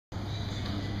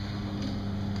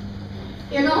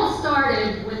It all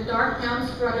started with Darktown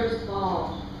Strutter's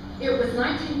Ball. It was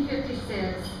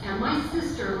 1956, and my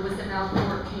sister was about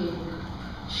 14.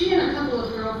 She and a couple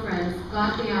of girlfriends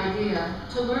got the idea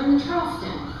to learn the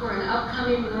Charleston for an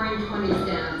upcoming Roaring Twenties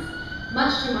dance.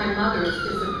 Much to my mother's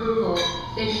disapproval,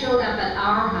 they showed up at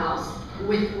our house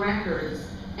with records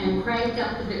and cranked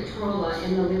up the Victrola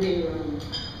in the living room.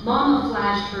 Mama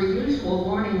flashed her usual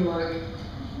warning look,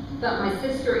 but my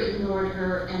sister ignored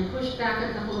her and pushed back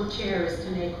a couple of chairs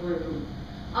to make room.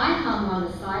 I hung on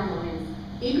the sidelines,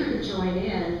 eager to join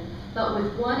in, but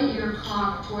with one ear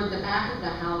cocked toward the back of the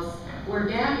house where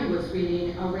Daddy was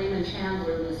reading a Raymond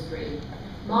Chandler mystery.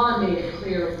 Mom made it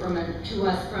clear to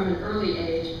us from an early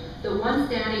age that once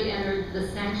Daddy entered the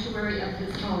sanctuary of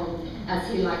his home, as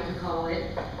he liked to call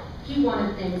it, he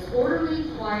wanted things orderly,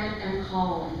 quiet, and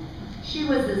calm. She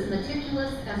was as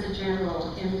meticulous as a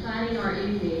general in planning our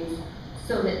evenings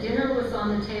so that dinner was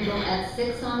on the table at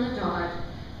 6 on the dot.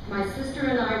 My sister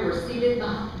and I were seated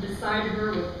beside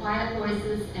her with quiet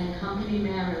voices and company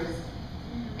manners,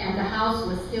 and the house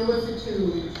was still as a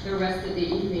tomb the rest of the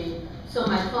evening, so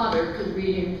my father could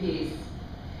read in peace.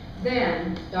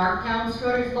 Then, Darktown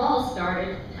Strutter's Ball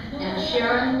started, and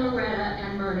Sharon, Loretta,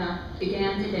 and Myrna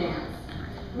began to dance.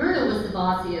 Myrna was the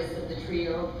bossiest of the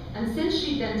trio, and since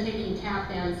she'd been taking tap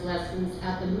dance lessons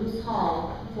at the Moose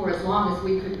Hall for as long as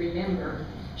we could remember,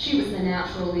 she was the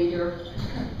natural leader.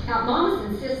 At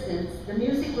Mama's insistence, the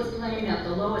music was playing at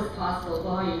the lowest possible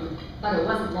volume, but it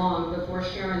wasn't long before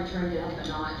Sharon turned it up a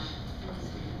notch.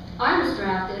 I was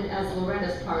drafted as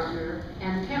Loretta's partner,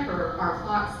 and Pepper, our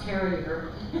fox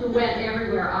terrier, who went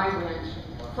everywhere I went,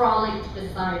 frolicked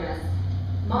beside us.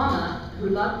 Mama, who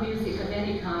loved music of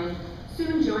any kind,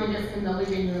 soon joined us in the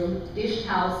living room, dish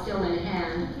towel still in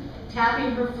hand,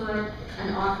 tapping her foot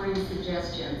and offering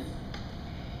suggestions.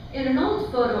 In an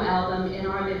old photo album in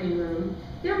our living room,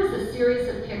 there was a series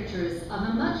of pictures of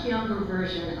a much younger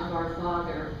version of our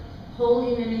father,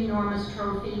 holding an enormous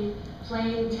trophy,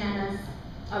 playing tennis,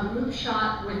 a group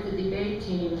shot with the debate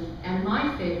team, and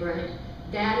my favorite,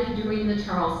 Daddy doing the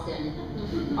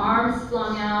Charleston. Arms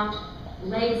flung out,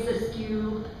 legs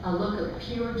askew, a look of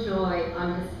pure joy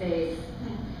on his face.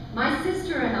 My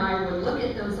sister and I would look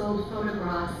at those old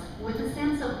photographs with a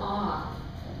sense of awe.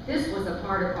 This was a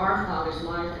part of our father's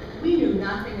life we knew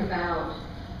nothing about.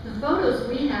 The photos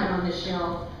we had on the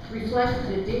shelf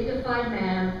reflected a dignified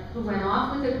man who went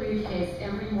off with a briefcase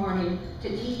every morning to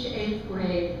teach 8th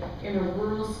grade in a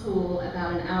rural school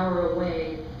about an hour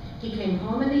away. He came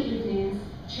home in the evenings,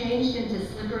 changed into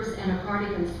slippers and a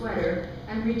cardigan sweater,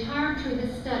 and retired to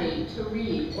his study to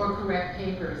read or correct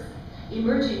papers,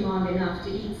 emerging long enough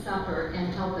to eat supper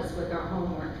and help us with our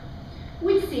homework.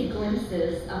 We'd see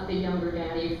glimpses of the younger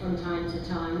Daddy from time to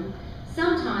time.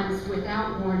 Sometimes,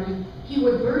 without warning, he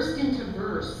would burst into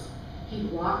verse.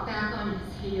 He'd walk back on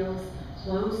his heels,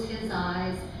 close his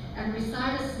eyes, and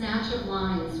recite a snatch of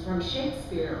lines from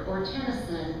Shakespeare or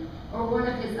Tennyson or one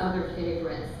of his other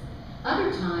favorites.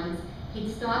 Other times,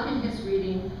 he'd stop in his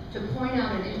reading to point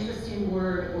out an interesting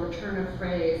word or turn of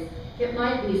phrase. It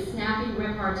might be snappy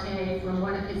repartee from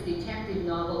one of his detective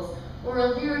novels or a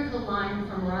lyrical line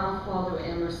from Ralph Waldo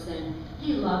Emerson.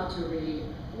 He loved to read.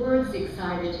 Words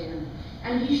excited him,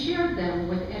 and he shared them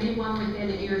with anyone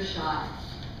within earshot.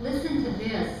 Listen to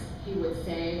this, he would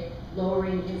say,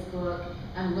 lowering his book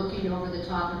and looking over the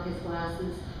top of his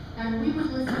glasses, and we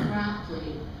would listen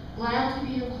raptly, glad to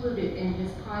be included in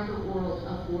his private world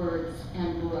of words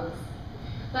and books.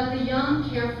 But the young,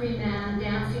 carefree man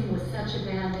dancing with such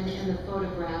abandon in the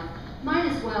photograph might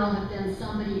as well have been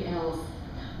somebody else.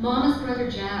 Mama's brother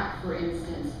Jack, for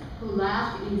instance, who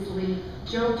laughed easily,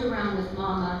 joked around with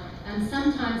Mama, and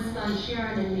sometimes spun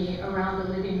Sharon and me around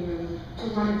the living room to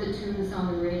one of the tunes on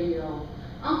the radio.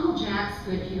 Uncle Jack's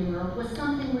good humor was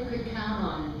something we could count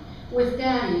on. With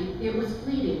Daddy, it was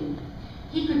fleeting.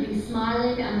 He could be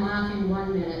smiling and laughing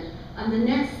one minute, and the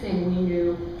next thing we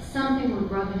knew, something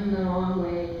would rub him the wrong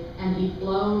way, and he'd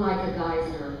blow like a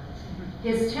geyser.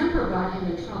 His temper got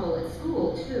him in trouble at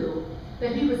school, too,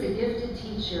 but he was a gifted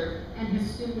teacher, and his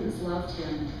students loved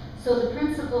him. So the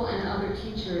principal and other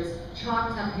teachers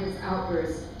chalked up his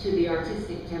outbursts to the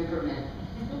artistic temperament.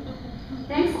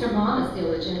 Thanks to Mama's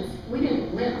diligence, we didn't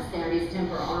glimpse Daddy's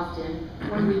temper often.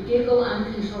 When we giggle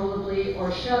uncontrollably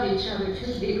or shove each other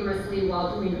too vigorously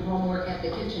while doing homework at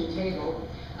the kitchen table,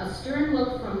 a stern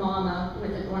look from Mama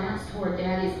with a glance toward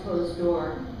Daddy's closed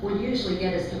door would usually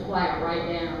get us to quiet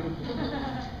right down.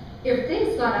 If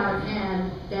things got out of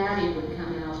hand, Daddy would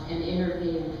come out and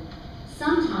intervene.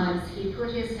 Sometimes he'd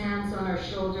put his hands on our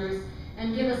shoulders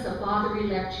and give us a fatherly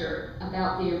lecture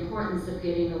about the importance of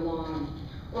getting along.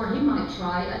 Or he might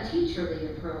try a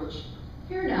teacherly approach.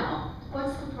 "Here now,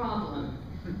 what's the problem?"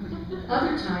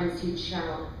 Other times he'd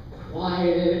shout,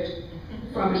 "Quiet,"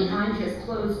 from behind his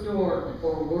closed door,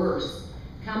 or worse,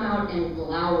 come out and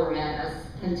glower at us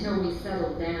until we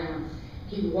settled down.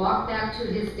 He'd walk back to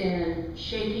his den,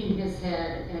 shaking his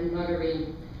head and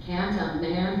muttering, "Can't a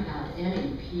man have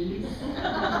any peace?"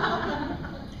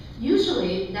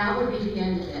 Usually, that would be the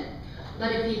end of it.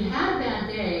 But if he'd had a bad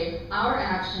day, our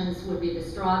actions would be the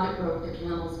straw that broke the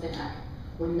camel's back.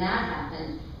 When that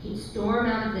happened, he'd storm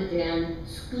out of the den,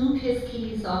 scoop his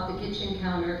keys off the kitchen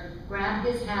counter, grab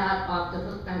his hat off the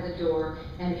hook by the door,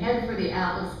 and head for the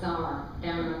Atlas Bar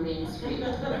down on Main Street.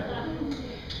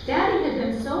 Daddy had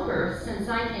been sober since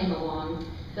I came along,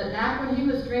 but back when he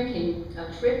was drinking,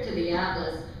 a trip to the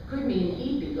Atlas could mean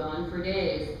he'd be gone for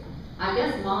days. I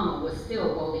guess Mama was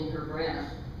still holding her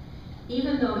breath.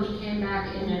 Even though he came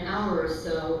back in an hour or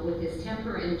so with his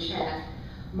temper in check,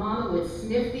 Mama would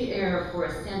sniff the air for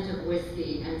a scent of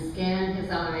whiskey and scan his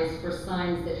eyes for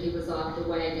signs that he was off the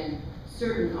wagon,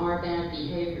 certain our bad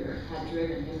behavior had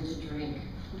driven him to drink.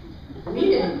 We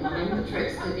didn't mind the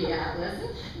trips to the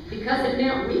Atlas because it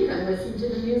meant we could listen to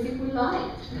the music we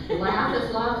liked, laugh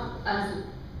as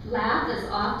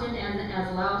often and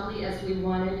as loudly as we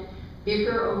wanted,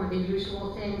 bicker over the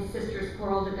usual things sisters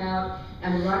quarreled about,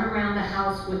 and run around the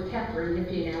house with Pepper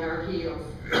nipping at our heels.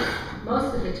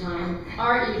 Most of the time,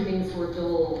 our evenings were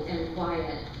dull and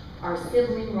quiet, our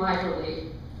sibling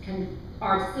rivalry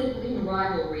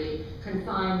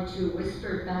confined to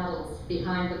whispered battles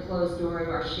behind the closed door of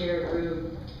our shared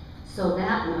room. So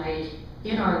that night,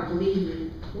 in our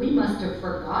glee, we must have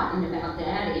forgotten about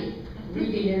Daddy,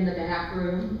 reading in the back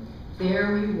room.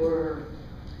 There we were,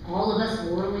 all of us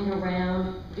whirling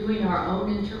around, doing our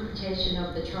own interpretation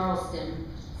of the Charleston.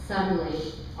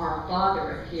 Suddenly, our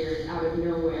father appeared out of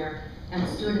nowhere and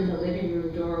stood in the living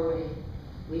room doorway.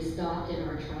 We stopped in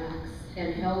our tracks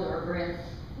and held our breath.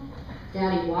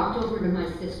 Daddy walked over to my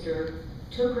sister,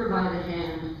 took her by the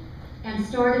hand, and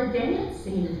started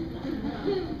dancing.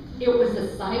 It was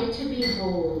a sight to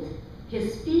behold.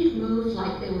 His feet moved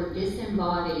like they were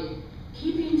disembodied,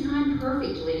 keeping time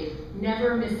perfectly,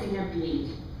 never missing a beat.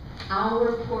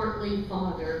 Our portly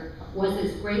father was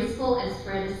as graceful as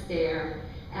Fred Astaire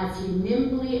as he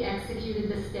nimbly executed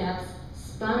the steps,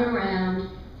 spun around,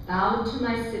 bowed to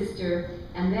my sister,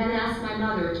 and then asked my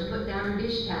mother to put down her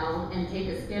dish towel and take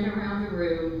a spin around the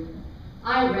room.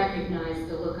 I recognized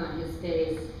the look on his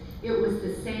face. It was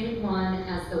the same one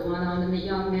as the one on the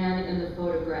young man in the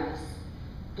photographs.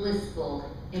 Blissful,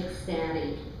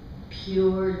 ecstatic,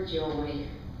 pure joy.